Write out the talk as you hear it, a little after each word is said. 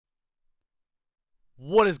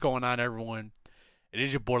What is going on, everyone? It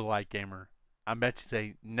is your boy Light Gamer. I'm back to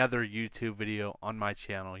say another YouTube video on my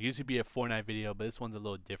channel. It used to be a Fortnite video, but this one's a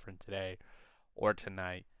little different today or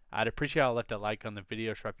tonight. I'd appreciate y'all left a like on the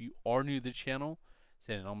video. So if you are new to the channel,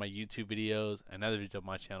 sending all my YouTube videos and other videos on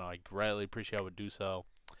my channel, I greatly appreciate y'all would do so.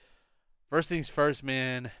 First things first,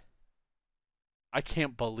 man. I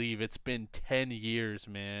can't believe it's been 10 years,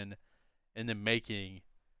 man, in the making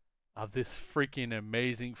of this freaking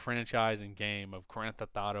amazing franchise and game of Grand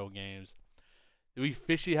Theft Auto games. We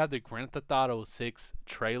officially have the Grand Theft Auto 6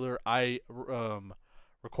 trailer. I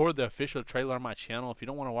recorded the official trailer on my channel. If you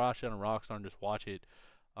don't want to watch it on Rockstar and just watch it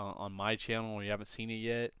on my channel or you haven't seen it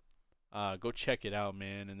yet, go check it out,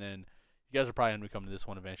 man. And then you guys are probably going to come to this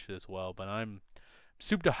one eventually as well. But I'm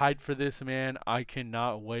super hyped for this, man. I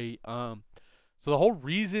cannot wait. So the whole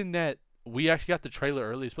reason that we actually got the trailer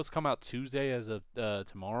early, it's supposed to come out Tuesday as of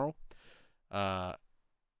tomorrow. Uh,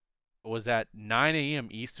 was at 9 a.m.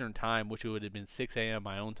 Eastern time, which would have been 6 a.m.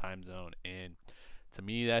 my own time zone. And to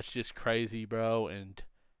me, that's just crazy, bro. And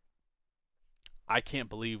I can't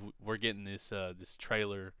believe we're getting this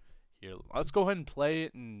trailer here. Let's go ahead and play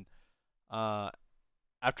it. And uh,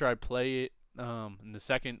 after I play it, in the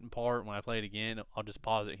second part, when I play it again, I'll just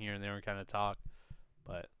pause it here and there and kind of talk.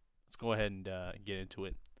 But let's go ahead and get into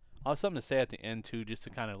it. I'll have something to say at the end too, just to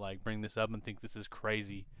kind of like bring this up and think this is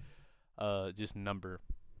crazy. Just number.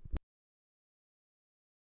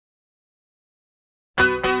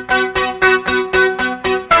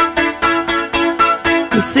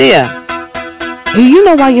 Lucia, do you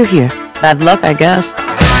know why you're here? Bad luck, I guess.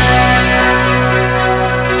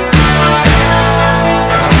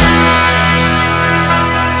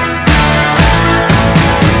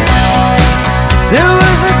 There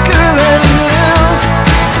was a girl I knew.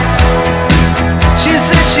 She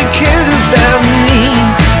said she cared about me.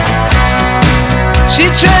 She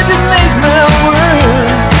tried to make my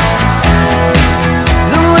world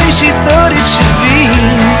the way she thought it should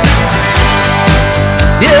be.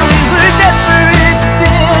 Yeah, we were desperate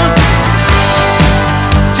then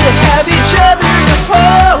to have each other to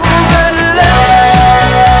hold, but love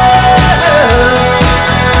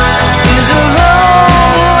is a long,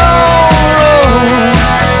 long road.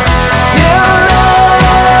 Yeah, love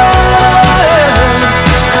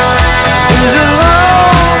is a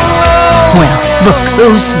long, long Well, look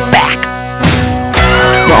who's back.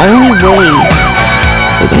 The only way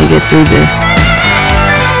we're gonna get through this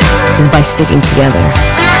is by sticking together,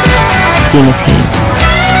 being a team.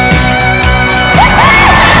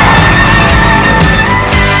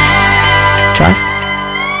 Trust?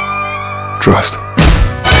 Trust.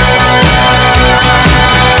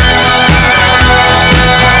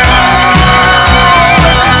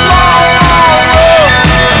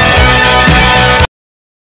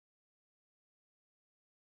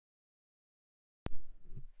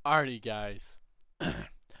 Alrighty, guys.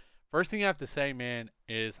 First thing I have to say, man,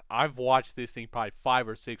 is I've watched this thing probably 5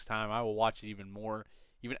 or 6 times. I will watch it even more,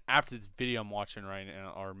 even after this video I'm watching right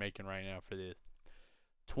now or making right now for this.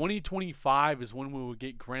 2025 is when we will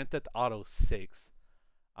get Grand Theft Auto 6.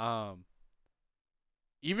 Um,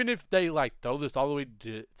 Even if they like throw this all the way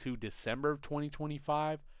to December of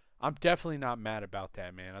 2025, I'm definitely not mad about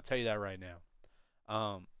that, man. I'll tell you that right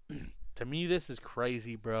now. To me, this is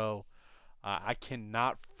crazy, bro. I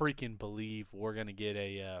cannot freaking believe we're gonna get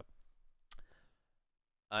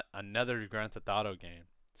another Grand Theft Auto game.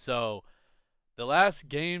 So the last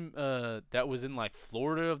game that was in like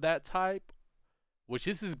Florida of that type, which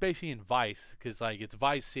this is basically in Vice, because like it's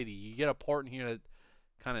Vice City. You get a part in here that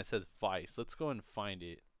kind of says Vice. Let's go and find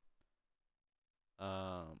it.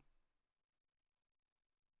 Um,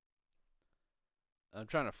 I'm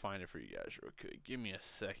trying to find it for you guys real quick. Give me a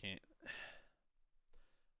second.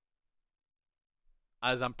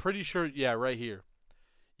 As I'm pretty sure, yeah, right here.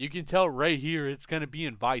 You can tell right here it's gonna be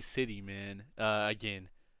in Vice City, man. Again.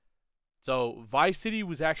 So Vice City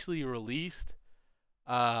was actually released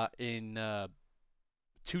in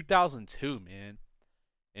 2002, man.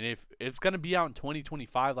 And if it's gonna be out in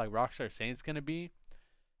 2025, like Rockstar saying it's gonna be,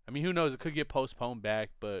 I mean, who knows? It could get postponed back,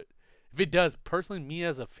 but if it does, personally, me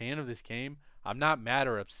as a fan of this game, I'm not mad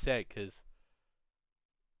or upset because,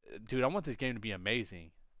 dude, I want this game to be amazing.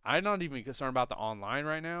 I'm not even concerned about the online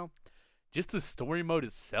right now. Just the story mode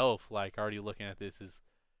itself, like already looking at this, is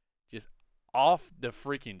just off the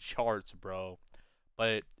freaking charts, bro.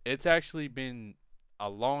 But it's actually been a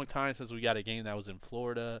long time since we got a game that was in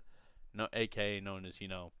Florida, no, aka known as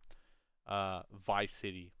Vice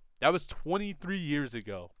City. That was 23 years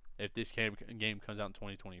ago. If this game comes out in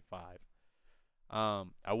 2025, I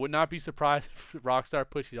would not be surprised if Rockstar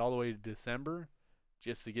pushes it all the way to December,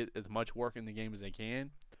 just to get as much work in the game as they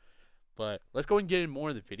can. But let's go and get in more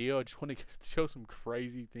of the video. I just want to show some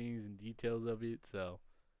crazy things and details of it. So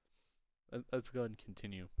let's go and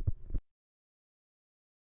continue.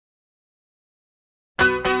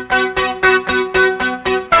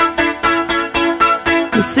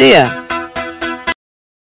 Lucia.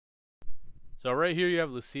 So right here you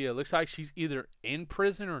have Lucia. Looks like she's either in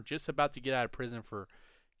prison or just about to get out of prison for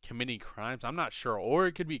committing crimes. I'm not sure. Or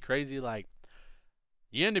it could be crazy like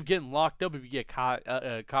you end up getting locked up if you get caught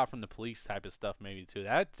from the police type of stuff maybe too.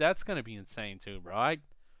 That's gonna be insane too, bro.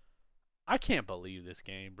 I can't believe this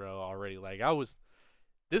game, bro. Already like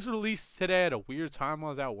this released today at a weird time. I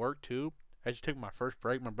was at work too. I just took my first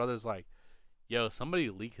break. My brother's like, "Yo, somebody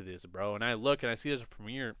leaked this, bro." And I look and I see there's a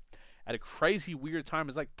premiere at a crazy weird time.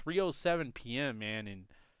 It's like 3:07 p.m. man, and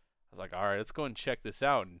I was like, "All right, let's go and check this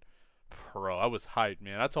out." And bro, I was hyped,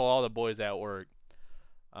 man. I told all the boys at work.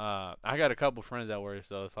 I got a couple friends at work,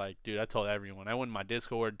 so it's like, dude, I told everyone. I went in my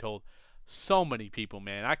Discord and told so many people,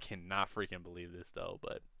 man. I cannot freaking believe this though.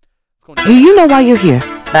 But let's go. Do you know why you're here?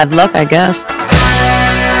 Bad luck, I guess.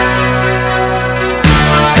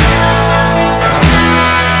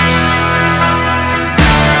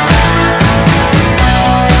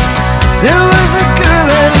 There was a girl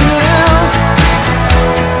I knew.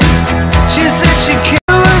 She said she cared.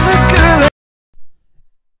 There was a girl.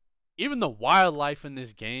 Even the wildlife in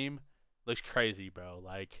this game looks crazy, bro.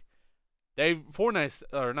 Like Fortnite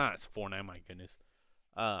or not it's Fortnite, my goodness.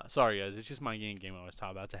 Sorry guys, it's just my game I always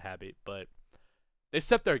talk about. It's a habit, but they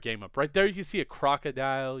stepped their game up. Right there you can see a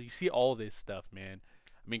crocodile. You see all this stuff, man.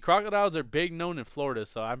 I mean, crocodiles are big known in Florida,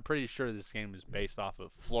 so I'm pretty sure this game is based off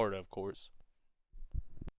of Florida, of course.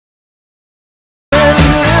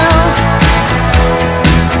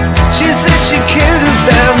 She said she cared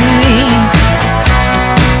about me.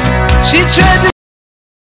 She tried to.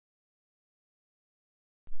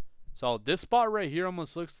 So this spot right here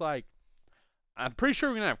almost looks like I'm pretty sure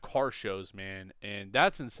we're gonna have car shows, man, and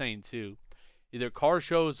that's insane too. Either car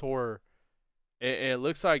shows or it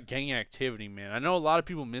looks like gang activity, man. I know a lot of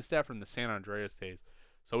people missed that from the San Andreas days,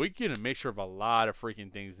 so we get a mixture of a lot of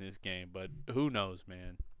freaking things in this game. But who knows,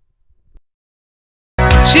 man?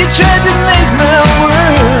 She tried to make my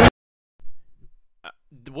world.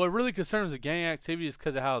 What really concerns the gang activity is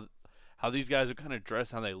because of how these guys are kind of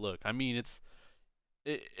dressed, how they look. I mean,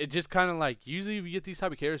 it just kind of like usually if you get these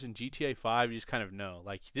type of characters in GTA 5, you just kind of know.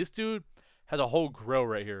 Like this dude has a whole grill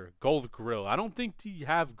right here, gold grill. I don't think you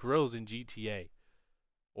have grills in GTA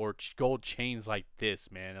or gold chains like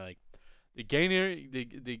this, man. Like the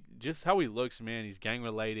the just how he looks, man. He's gang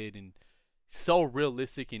related and so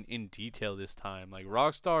realistic and in detail this time. Like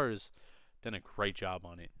Rockstar has done a great job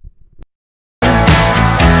on it.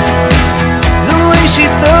 The way she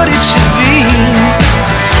thought it should be.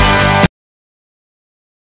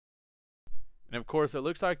 And of course, it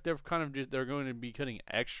looks like they're going to be putting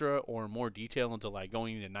extra or more detail into like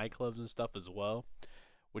going into nightclubs and stuff as well,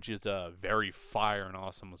 which is very fire and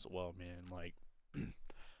awesome as well, man. Like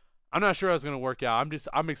I'm not sure how it's gonna work out.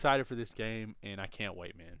 I'm excited for this game and I can't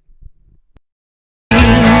wait, man.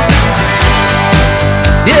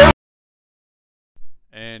 Yeah.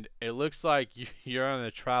 And it looks like you're going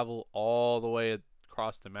to travel all the way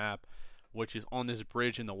across the map, which is on this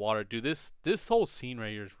bridge in the water. Dude, this whole scene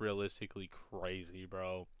right here is realistically crazy,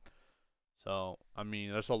 bro. So, I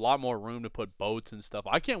mean, there's a lot more room to put boats and stuff.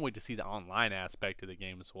 I can't wait to see the online aspect of the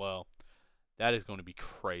game as well. That is going to be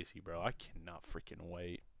crazy, bro. I cannot freaking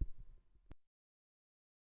wait.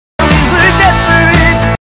 We're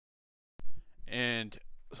desperate. And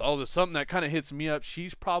so there's something that kind of hits me up.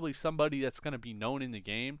 She's probably somebody that's going to be known in the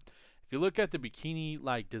game. If you look at the bikini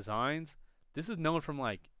like designs, this is known from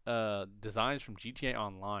like designs from GTA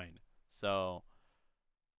Online. So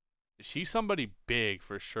she's somebody big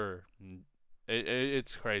for sure.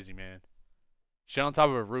 It's crazy, man. She's on top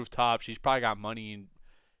of a rooftop. She's probably got money, and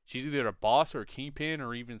she's either a boss or a kingpin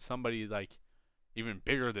or even somebody like even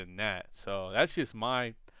bigger than that. So that's just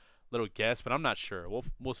my little guess, but I'm not sure.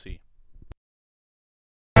 We'll see.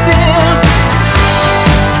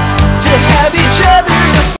 To have each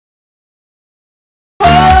other.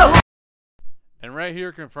 Oh. And right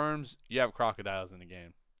here confirms you have crocodiles in the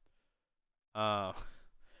game.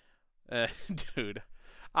 Dude,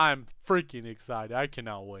 I'm freaking excited. I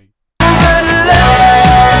cannot wait.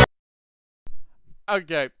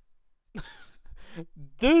 Okay.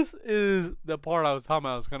 This is the part I was talking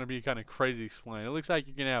about. It's going to be kind of crazy to explain. It looks like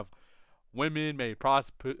you can have women, maybe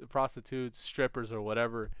prostitutes, strippers, or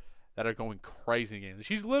whatever that are going crazy in the game.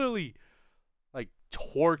 She's literally like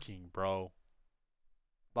twerking, bro.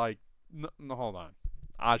 Like, no, hold on.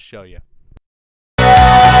 I'll show you.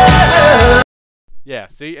 Yeah,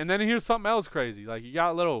 see? And then here's something else crazy. Like, you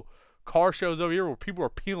got little car shows over here where people are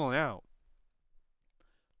peeling out.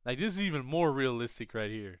 Like, this is even more realistic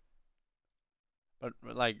right here. But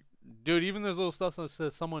like, dude, even there's little stuff that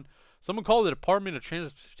says someone called the Department of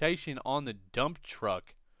Transportation on the dump truck.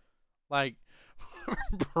 Like,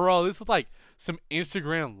 bro, this is like some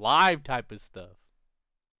Instagram live type of stuff.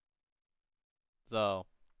 So,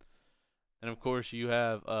 and of course you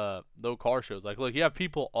have little car shows. Like, look, you have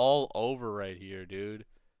people all over right here, dude.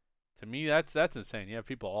 To me, that's insane. You have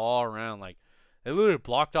people all around. Like, they literally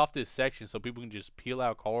blocked off this section so people can just peel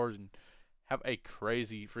out cars and have a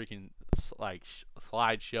crazy freaking like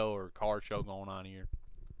slideshow or car show going on here.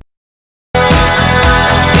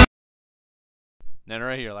 Then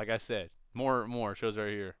right here, like I said, more shows right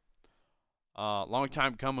here. Long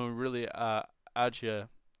time coming. We really at you.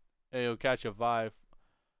 Hey, you'll catch a vibe.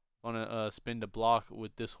 Wanna spin the block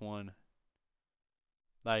with this one.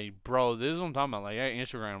 Like, bro, this is what I'm talking about. Like,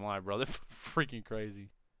 Instagram Live, bro. They're freaking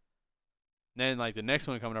crazy. Then, like, the next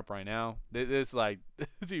one coming up right now, this like,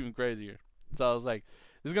 it's even crazier. So I was like,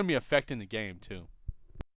 this is gonna be affecting the game too.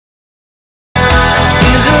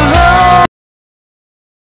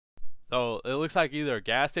 So it looks like either a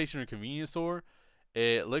gas station or a convenience store.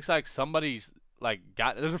 It looks like somebody's like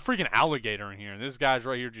there's a freaking alligator in here, and this guy's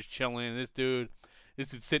right here just chilling. This dude's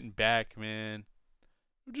sitting back, man.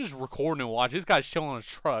 We're just recording and watching. This guy's chilling on his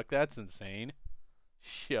truck. That's insane.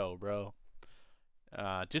 Yo, bro.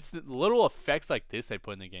 Just the little effects like this they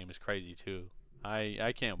put in the game is crazy too.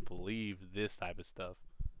 I can't believe this type of stuff.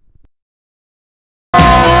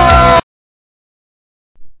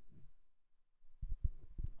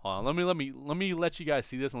 Hold on, let me let you guys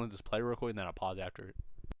see this and let this play real quick, and then I'll pause after it.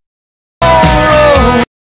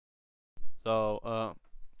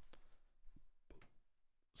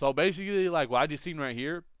 So basically, like what I just seen right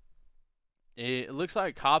here, it looks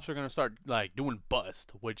like cops are gonna start like doing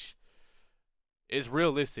bust, which is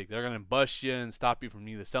realistic. They're gonna bust you and stop you from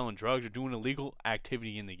either selling drugs or doing illegal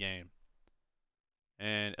activity in the game.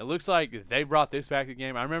 And it looks like they brought this back to the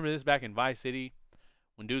game. I remember this back in Vice City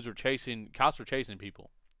when cops were chasing people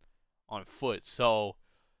on foot. So,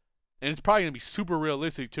 and it's probably gonna be super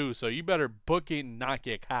realistic too. So you better book it and not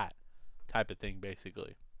get caught, type of thing,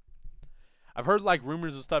 basically. I've heard like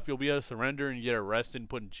rumors and stuff. You'll be able to surrender and get arrested and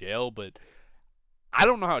put in jail, but I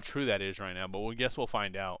don't know how true that is right now. But we guess we'll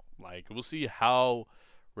find out. Like, we'll see how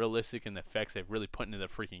realistic and the effects they've really put into the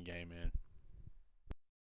freaking game, man.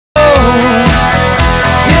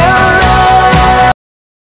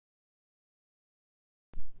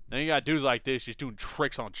 Then you got dudes like this just doing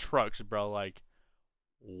tricks on trucks, bro. Like,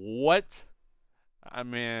 what? I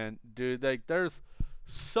mean, dude, like, there's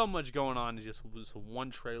so much going on in just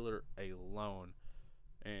one trailer alone.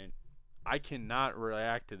 And I cannot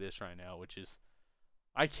react to this right now, which is,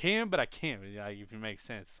 I can, but I can't. Like, if it makes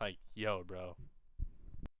sense. It's like, yo, bro.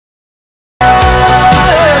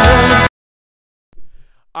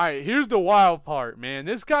 Alright, here's the wild part, man.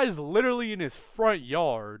 This guy's literally in his front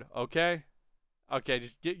yard, okay? Okay,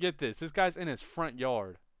 just get this. This guy's in his front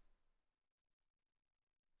yard.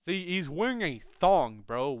 See, he's wearing a thong,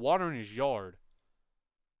 bro, watering his yard.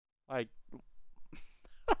 Like,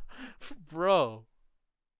 bro.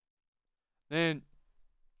 Then,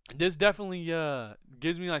 this definitely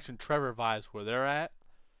gives me like some Trevor vibes where they're at.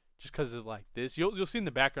 Just because of like this. You'll see in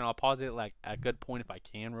the background, I'll pause it like at a good point if I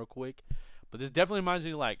can real quick. But this definitely reminds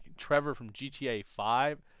me of like Trevor from GTA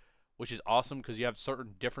 5, which is awesome because you have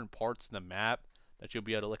certain different parts in the map that you'll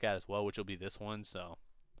be able to look at as well, which will be this one. So.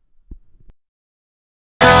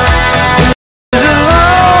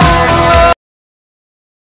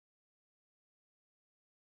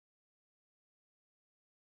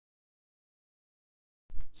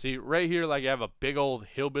 See, right here, like, you have a big old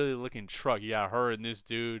hillbilly-looking truck. Yeah, her and this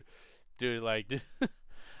dude, like,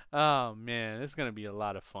 oh man, it's gonna be a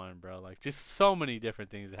lot of fun, bro. Like, just so many different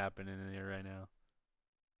things happening in here right now.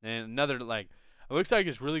 And another, like, it looks like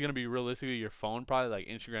it's really gonna be realistically your phone, probably like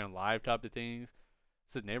Instagram Live type of things.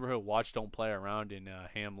 It says neighborhood watch, don't play around in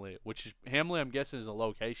Hamlet, which is Hamlet. I'm guessing is a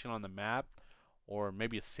location on the map, or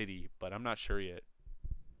maybe a city, but I'm not sure yet.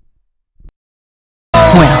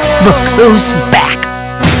 Well, look who's back.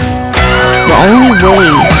 The only way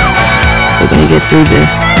we're gonna get through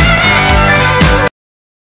this.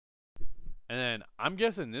 And then I'm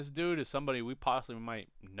guessing this dude is somebody we possibly might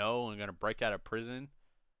know and gonna break out of prison.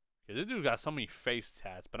 Cause this dude got so many face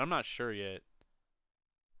tats, but I'm not sure yet.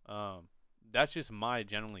 That's just my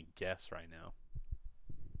generally guess right now.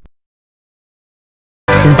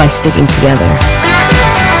 Is by sticking together,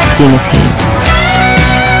 being a team.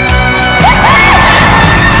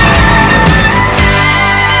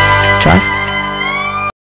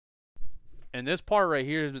 And And this part right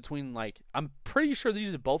here is between, like, I'm pretty sure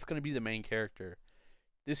these are both going to be the main character.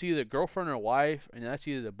 This is either girlfriend or wife, and that's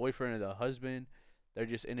either the boyfriend or the husband. They're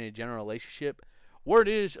just in a general relationship. Word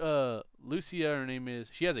is, Lucia, her name is,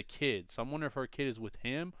 she has a kid. So I'm wondering if her kid is with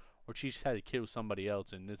him or she just had a kid with somebody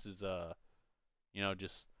else, and this is,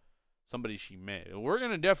 just somebody she met. We're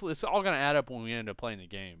gonna definitely, it's all gonna add up when we end up playing the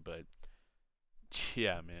game. But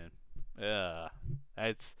yeah, man,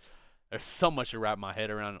 it's there's so much to wrap my head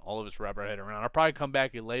around. All of us wrap our head around. I'll probably come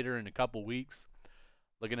back later in a couple weeks,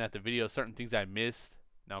 looking at the video, certain things I missed,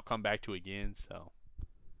 and I'll come back to again. So.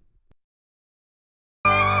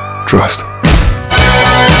 Trust.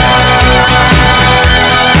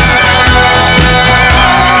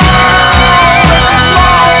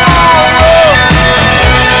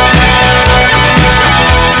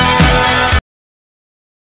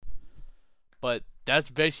 But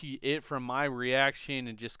that's basically it from my reaction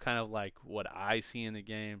and just kind of like what I see in the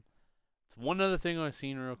game. One other thing I've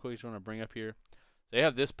seen real quick, I just want to bring up here. They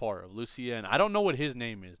have this part of Lucia, and I don't know what his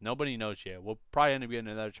name is. Nobody knows yet. We'll probably end up getting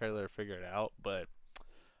another trailer to figure it out. But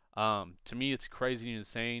to me, it's crazy and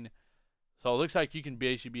insane. So it looks like you can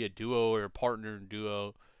basically be a duo or a partner in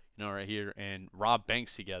duo, right here, and rob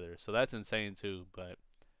banks together. So that's insane too. But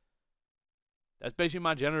that's basically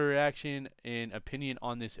my general reaction and opinion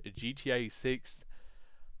on this GTA 6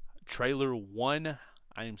 trailer 1.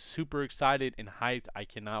 I am super excited and hyped. I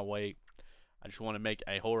cannot wait. I just want to make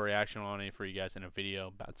a whole reaction on it for you guys in a video,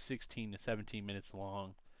 about 16 to 17 minutes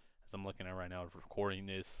long, as I'm looking at right now recording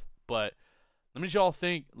this. But let me know what y'all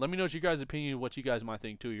think. Let me know what you guys' opinion, what you guys might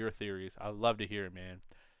think too, your theories. I'd love to hear it, man.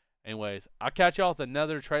 Anyways, I'll catch y'all with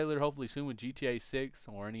another trailer hopefully soon with GTA 6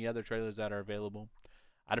 or any other trailers that are available.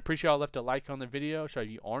 I'd appreciate y'all left a like on the video. So if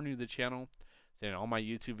you are new to the channel, seeing all my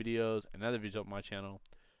YouTube videos and other videos on my channel,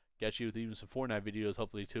 get you with even some Fortnite videos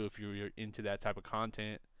hopefully too if you're into that type of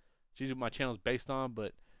content. It's usually what my channel is based on,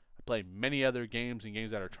 but I play many other games and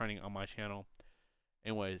games that are trending on my channel.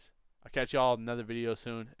 Anyways, I'll catch y'all in another video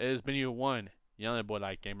soon. It has been your one, Young Boy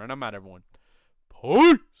Like Gamer, and I'm out, everyone.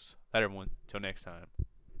 Peace! Later, everyone. Till next time.